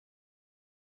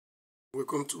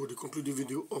Welcome to the concluding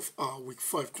video of our week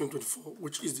 5 2024,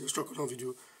 which is the extra corner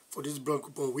video for this brand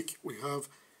coupon week. We have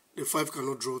the 5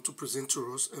 cannot draw to present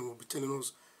to us, and we'll be telling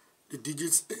us the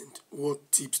digits and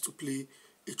what tips to play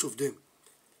each of them.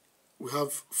 We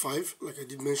have 5, like I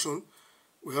did mention.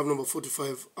 We have number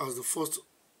 45 as the first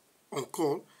on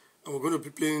call, and we're going to be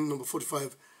playing number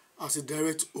 45 as a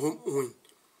direct home win.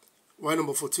 While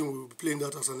number 14, we will be playing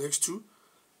that as an X2.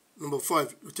 Number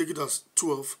 5, we take it as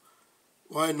 12.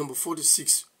 While number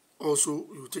 46, also,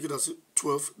 you take it as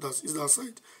 12, that's either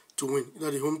side to win, either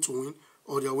the home to win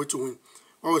or the away to win.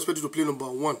 While we expect you to play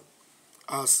number 1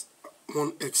 as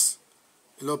 1x.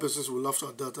 A lot of persons will laugh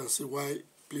at that and say, why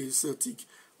play Celtic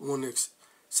 1x?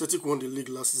 Celtic won the league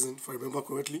last season, if I remember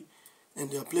correctly,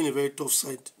 and they are playing a very tough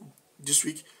side this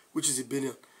week, which is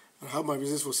Albania. And I have my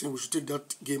reasons for saying we should take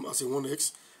that game as a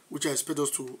 1x, which I expect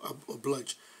us to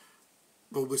oblige.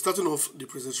 But we'll be starting off the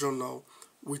presentation now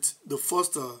with the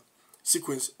first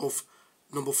sequence of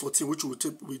number 14, which we'll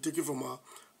be taking from our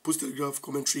post-telegraph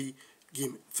commentary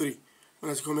game 3.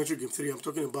 When I say commentary game 3, I'm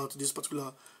talking about this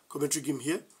particular commentary game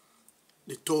here,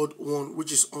 the third one,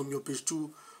 which is on your page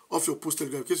 2 of your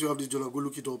post-telegraph. In case you have this journal, go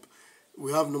look it up.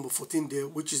 We have number 14 there,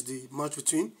 which is the match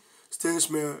between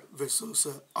Stensmeer versus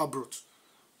Abrot.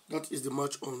 That is the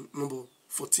match on number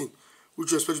 14,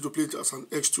 which we expect you to play it as an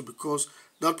X2 because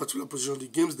that particular position, the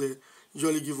games there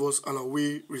usually give us an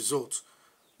away result.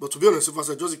 But to be on the safer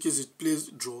side, just in case it plays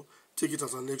draw, take it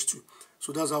as an X2.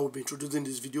 So that's how we'll be introducing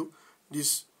this video.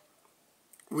 This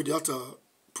with that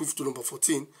proof to number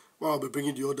 14, while I'll be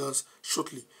bringing the others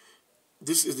shortly.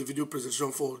 This is the video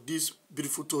presentation for this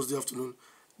beautiful Thursday afternoon,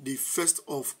 the 1st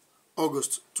of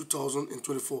August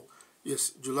 2024.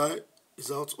 Yes, July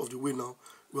is out of the way now.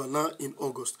 We are now in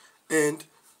August, and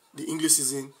the English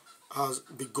season has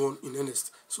begun in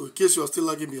earnest. So in case you are still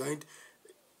lagging behind,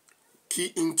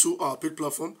 key into our paid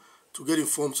platform to get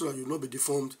informed so that you will not be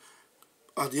deformed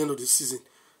at the end of the season.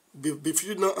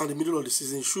 Between now and the middle of the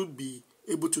season, you should be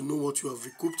able to know what you have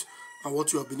recouped and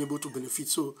what you have been able to benefit.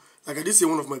 So, like I did say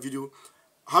in one of my videos,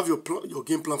 have your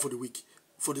game plan for the week,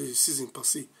 for the season per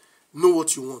se. Know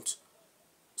what you want.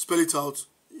 Spell it out.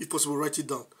 If possible, write it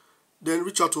down. Then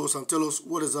reach out to us and tell us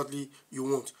what exactly you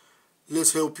want.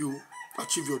 Let's help you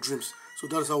achieve your dreams. So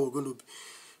that is how we're going to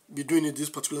be doing it this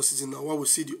particular season. Now, while we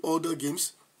see the other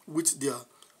games with their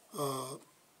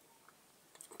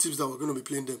tips that we're going to be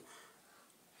playing them.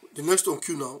 The next on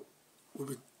queue now, we'll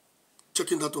be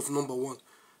checking that of number 1,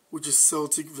 which is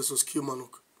Celtic versus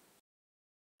Kilmarnock.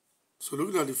 So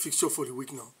looking at the fixture for the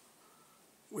week now,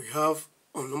 we have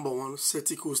on number 1,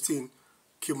 Celtic hosting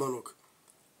Kilmarnock.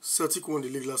 Celtic won the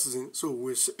league last season, so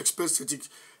we expect Celtic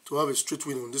to have a straight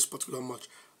win on this particular match.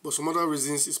 But some other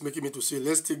reasons is making me to say,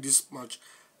 let's take this match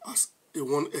as a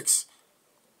 1x.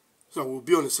 So we'll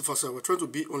be on the safer side. We're trying to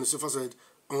be on the safer side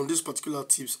on these particular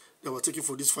tips that we're taking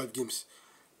for these 5 games.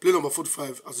 Play number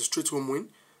 45 as a straight home win.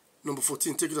 Number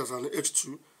 14, take it as an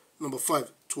X2. Number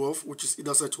 5, 12, which is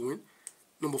either side to win.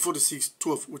 Number 46,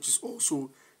 12, which is also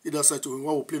either side to win.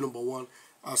 While we'll play number 1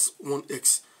 as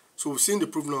 1x. So we've seen the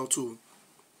proof now to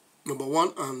number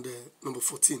 1 and number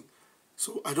 14.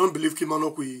 So I don't believe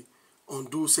Kilmarnock will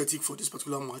undo Celtic for this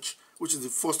particular match, which is the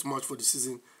first match for the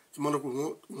season. Kilmarnock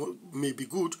may be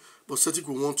good, but Celtic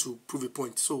will want to prove a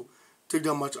point. So take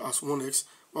that match as 1x.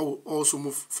 I will also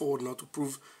move forward now to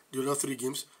prove the other 3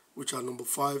 games, which are number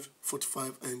 5,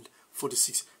 45, and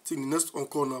 46. Take the next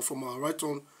on-call now from our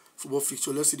right-on football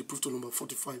fixture. Let's see the proof to number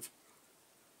 45.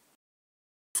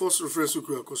 First reference week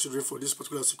we are considering for this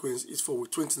particular sequence is for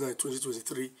week 29,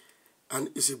 2023, and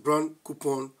it's a brand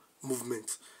coupon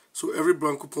movement. So every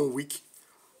brand coupon week,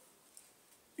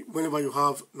 whenever you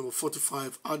have number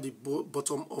 45 at the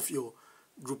bottom of your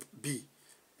group B,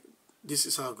 this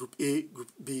is our group A,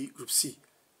 group B, group C.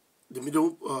 The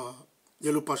middle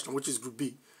yellow patch, which is group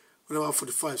B, whenever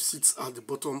 45 sits at the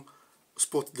bottom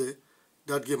spot there,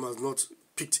 that game has not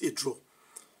picked a draw.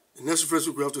 The next reference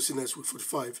week we have to see next week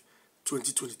 45,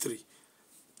 2023.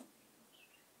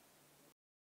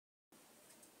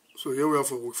 So here we are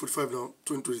for week 45 now,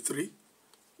 2023.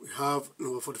 We have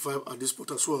number 45 at this spot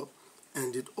as well,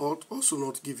 and it ought also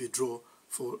not give a draw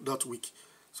for that week.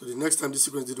 So the next time this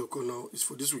sequence did occur now is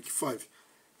for this week 5,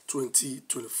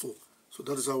 2024. So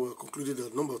that is how we are concluded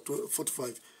that number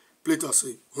 45 played as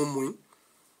a home win.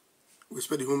 We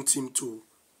expect the home team to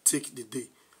take the day.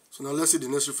 So now let's see the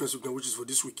next reference week now, which is for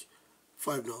this week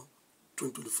 5 now,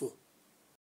 2024.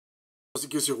 Just in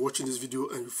case you're watching this video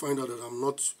and you find out that I'm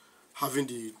not having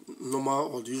the normal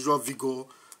or the usual vigor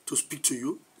to speak to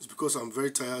you, it's because I'm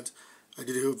very tired. I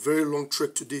did a very long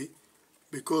trek today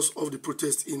because of the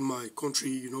protest in my country.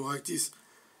 You know how it is.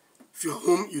 If you're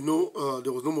home, you know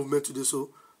there was no movement today,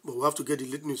 but we have to get the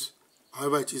late news.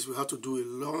 However it is, we have to do a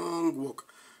long walk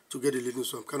to get the late news,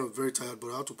 so I'm kind of very tired,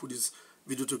 but I have to put this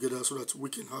video together so that we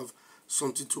can have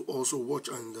something to also watch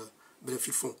and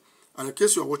benefit from. And in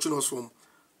case you are watching us from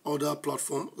other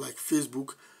platforms like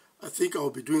Facebook, I think I'll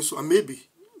be doing so. I may be,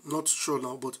 not sure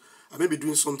now, but I may be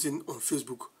doing something on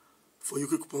Facebook for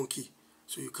UK Coupon Key.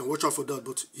 So you can watch out for that.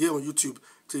 But here on YouTube,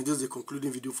 I think this is the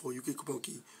concluding video for UK Coupon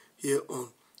Key here on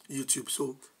YouTube. So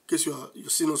in case you're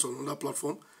seeing us on another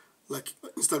platform like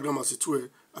Instagram as it were,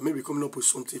 I may be coming up with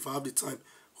something if I have the time,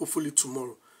 hopefully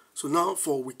tomorrow. So now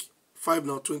for week 5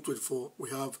 now, 2024, we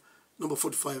have number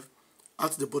 45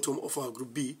 at the bottom of our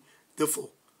group B. Therefore,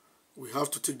 we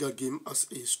have to take that game as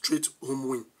a straight home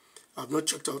win. I've not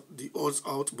checked out the odds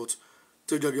out, but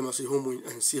take that game as a home win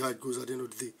and see how it goes at the end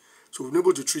of the day. So we've been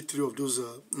able to treat 3 of those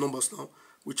numbers now,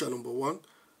 which are number 1,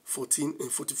 14,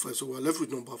 and 45. So we're left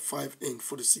with number 5 and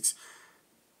 46.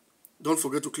 Don't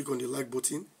forget to click on the like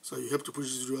button so you help to push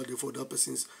this video out there for other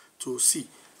persons to see.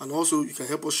 And also, you can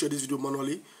help us share this video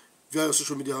manually via your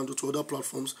social media handle to other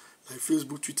platforms like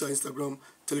Facebook, Twitter, Instagram,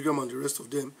 Telegram, and the rest of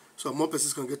them, so that more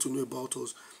persons can get to know about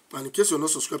us. And in case you're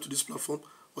not subscribed to this platform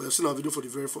or you're seeing our video for the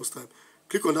very first time,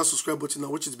 click on that subscribe button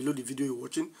now, which is below the video you're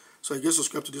watching, so you get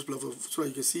subscribed to this platform so that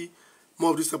you can see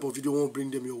more of this type of video won't bring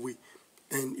them your way.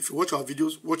 And if you watch our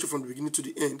videos, watch it from the beginning to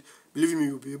the end, believe me,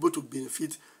 you'll be able to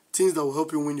benefit things that will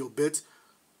help you win your bet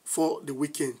for the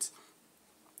weekend.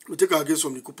 We take our games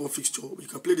from the coupon fixture. You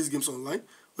can play these games online,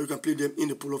 or you can play them in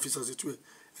the pool office as it were.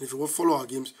 And if you want to follow our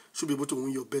games, you should be able to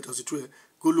win your bet as it were.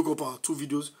 Go look up our 2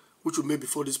 videos, which we made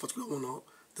before this particular one now.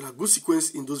 There are good sequence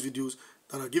in those videos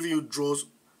that are giving you draws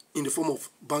in the form of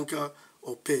banker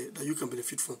or pair that you can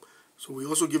benefit from. So we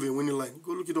also give a winning line.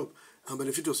 Go look it up and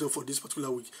benefit yourself for this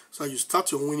particular week. So you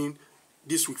start your winning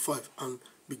this week 5 and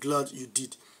be glad you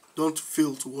did. Don't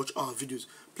fail to watch our videos.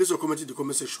 Place your comment in the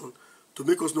comment section to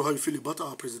make us know how you feel about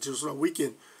our presentation so that we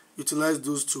can utilize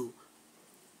those to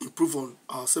improve on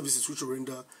our services which we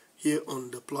render here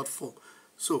on the platform.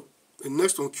 So the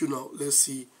next on cue now, let's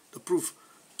see the proof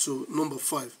to number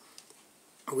 5.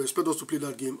 And we expect us to play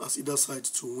that game as either side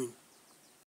to win.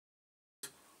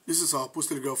 This is our post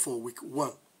telegraph for week 1,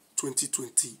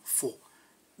 2024.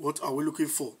 What are we looking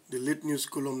for? The late news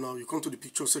column now. You come to the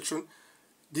picture section.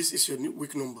 This is your new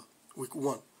week number, week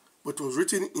 1. But it was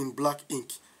written in black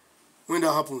ink. When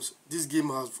that happens, this game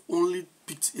has only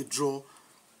picked a draw,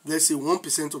 let's say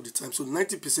 1% of the time. So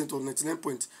 90% or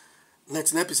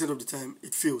 99.99% of the time,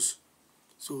 it fails.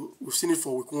 So we've seen it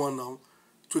for week 1 now,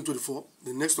 2024.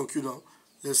 The next on cue now,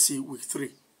 let's see week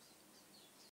 3.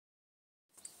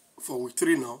 For week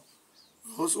 3 now,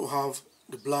 we also have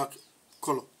the black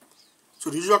color. So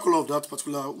the usual color of that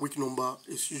particular week number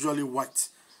is usually white.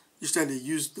 Each time they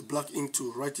use the black ink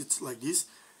to write it like this,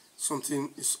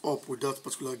 something is up with that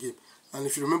particular game. And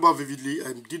if you remember vividly,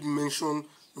 I did mention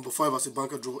number 5 as a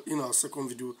banker draw in our second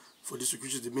video for this week,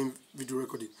 which is the main video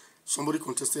recording. Somebody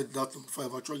contested that number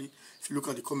 5 actually. If you look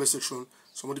at the comment section,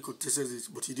 somebody contested it,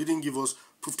 but he didn't give us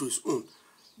proof to his own.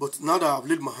 But now that I've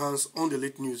laid my hands on the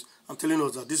late news, I'm telling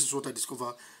us that this is what I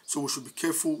discovered, so we should be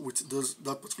careful with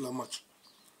that particular match.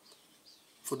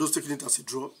 For those taking it as a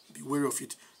draw, be wary of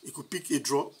it. You could pick a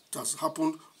draw that has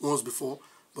happened once before,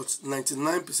 but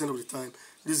 99% of the time,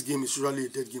 this game is usually a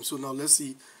dead game. So now let's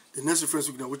see the next reference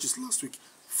week now, which is last week,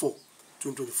 4,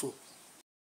 2024.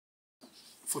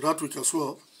 For that week as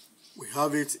well, we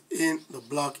have it in the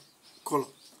black color.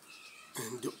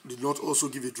 And did not also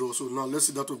give a draw. So now let's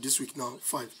see that of this week now,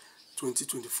 5,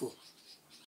 2024.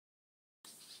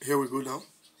 Here we go now.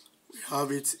 We have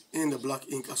it in the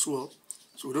black ink as well.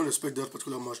 So we don't expect that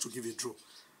particular match to give a draw.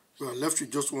 We are left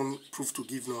with just one proof to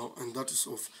give now, and that is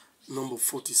of number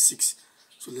 46.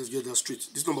 So let's get that straight.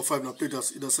 This number 5 now played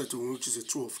as either side to win, which is a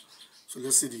 12. So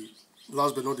let's see the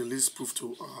last but not the least proof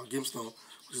to our games now,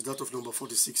 which is that of number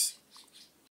 46.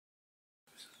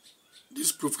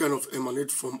 This proof kind of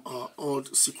emanates from our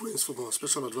odd sequence from our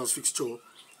special advanced fixture.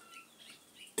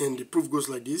 And the proof goes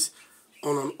like this.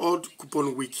 On an odd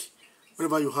coupon week,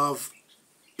 whenever you have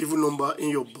even number in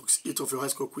your box 8 of your high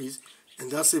score quiz,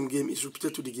 and that same game is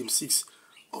repeated to the game 6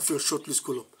 of your shortlist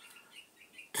column.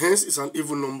 Hence, it's an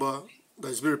even number that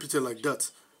is being repeated like that.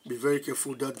 Be very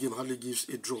careful, that game hardly gives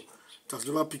a draw. It has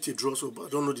never picked a draw, so I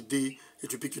don't know the day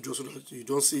it will pick a draw so that you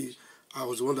don't say I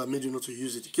was the one that made you not to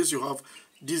use it. In case you have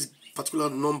this particular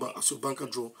number as your banker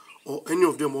draw, or any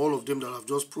of them or all of them that I've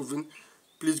just proven,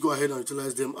 please go ahead and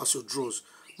utilize them as your draws.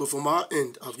 But from our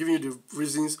end, I've given you the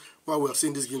reasons why we are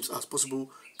seeing these games as possible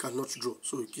cannot draw.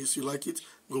 So in case you like it,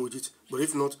 go with it. But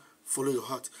if not, follow your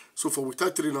heart. So for week 3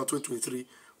 now, 2023,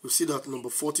 we see that number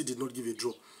 40 did not give a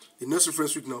draw. The next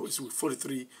reference week now is week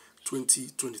 43,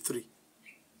 2023.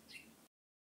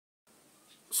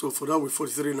 So for that week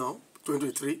 43 now,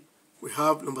 2023, we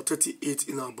have number 38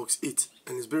 in our box 8,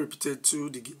 and it's been repeated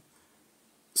to the game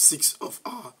 6 of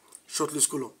our shortlist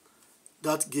column.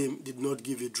 That game did not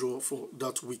give a draw for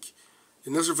that week. The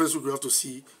next reference week we have to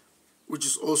see, which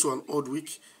is also an odd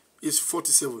week, is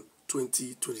 47,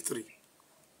 2023.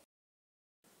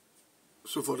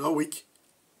 So for that week,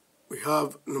 we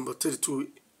have number 32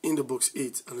 in the box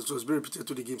 8, and it was very repeated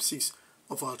to the game 6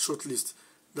 of our shortlist.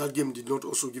 That game did not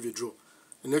also give a draw.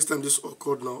 The next time this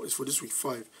occurred now is for this week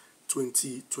 5,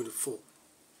 2024.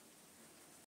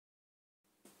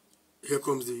 Here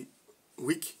comes the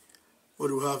week. What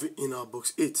do we have in our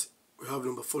box 8? We have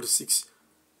number 46,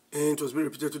 and it was very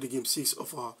repeated to the game 6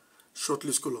 of our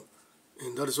shortlist column.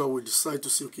 And that is why we decide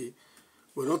to say, okay,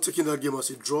 we're not taking that game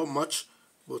as a draw match,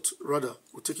 but rather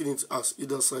we're taking it as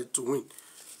either side to win.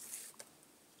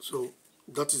 So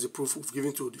that is the proof we've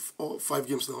given to all 5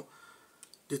 games now.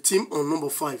 The team on number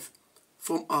 5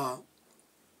 from our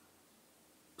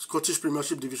Scottish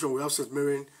Premiership division, we have St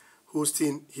Mirren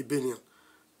hosting Hibernian.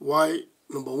 While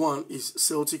number 1 is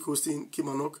Celtic hosting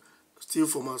Kilmarnock, still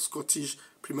from our Scottish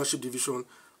Premiership division.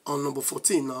 On number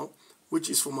 14 now, which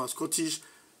is from our Scottish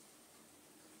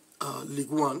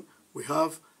League 1, we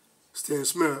have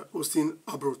Stensmere hosting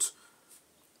Arbroath.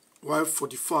 While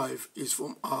 45 is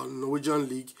from our Norwegian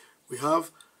League, we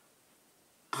have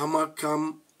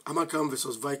Hammerkam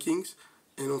versus Vikings.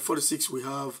 And on 46 we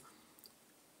have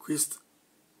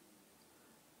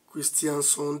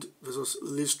Kristiansund versus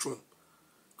Lillestrøm.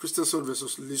 Kristiansund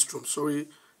versus Lillestrøm. Sorry,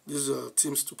 these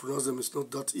teams, to pronounce them is not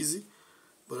that easy,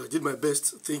 but I did my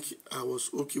best. I think I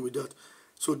was okay with that.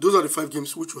 So those are the 5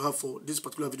 games which we have for this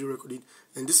particular video recording,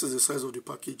 and this is the size of the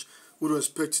package. We don't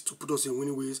expect to put us in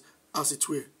winning ways as it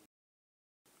were.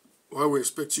 While we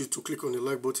expect you to click on the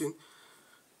like button,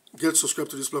 get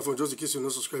subscribed to this platform just in case you're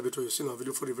not subscribed or you're seeing our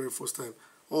video for the very first time.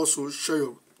 Also, share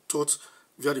your thoughts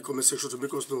via the comment section to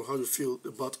make us know how you feel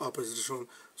about our presentation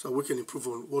so that we can improve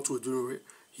on what we're doing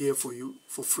here for you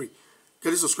for free.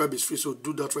 Getting subscribed is free, so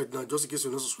do that right now just in case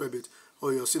you're not subscribed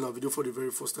or you're seeing our video for the very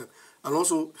first time. And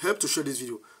also, help to share this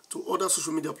video to other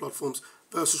social media platforms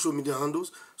via social media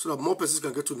handles so that more persons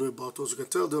can get to know about us. You can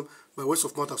tell them by words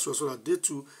of mouth as well so that they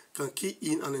too can key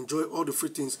in and enjoy all the free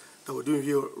things that we're doing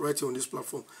here right here on this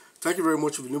platform. Thank you very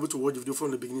much for being able to watch the video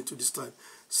from the beginning to this time.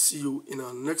 See you in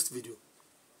our next video.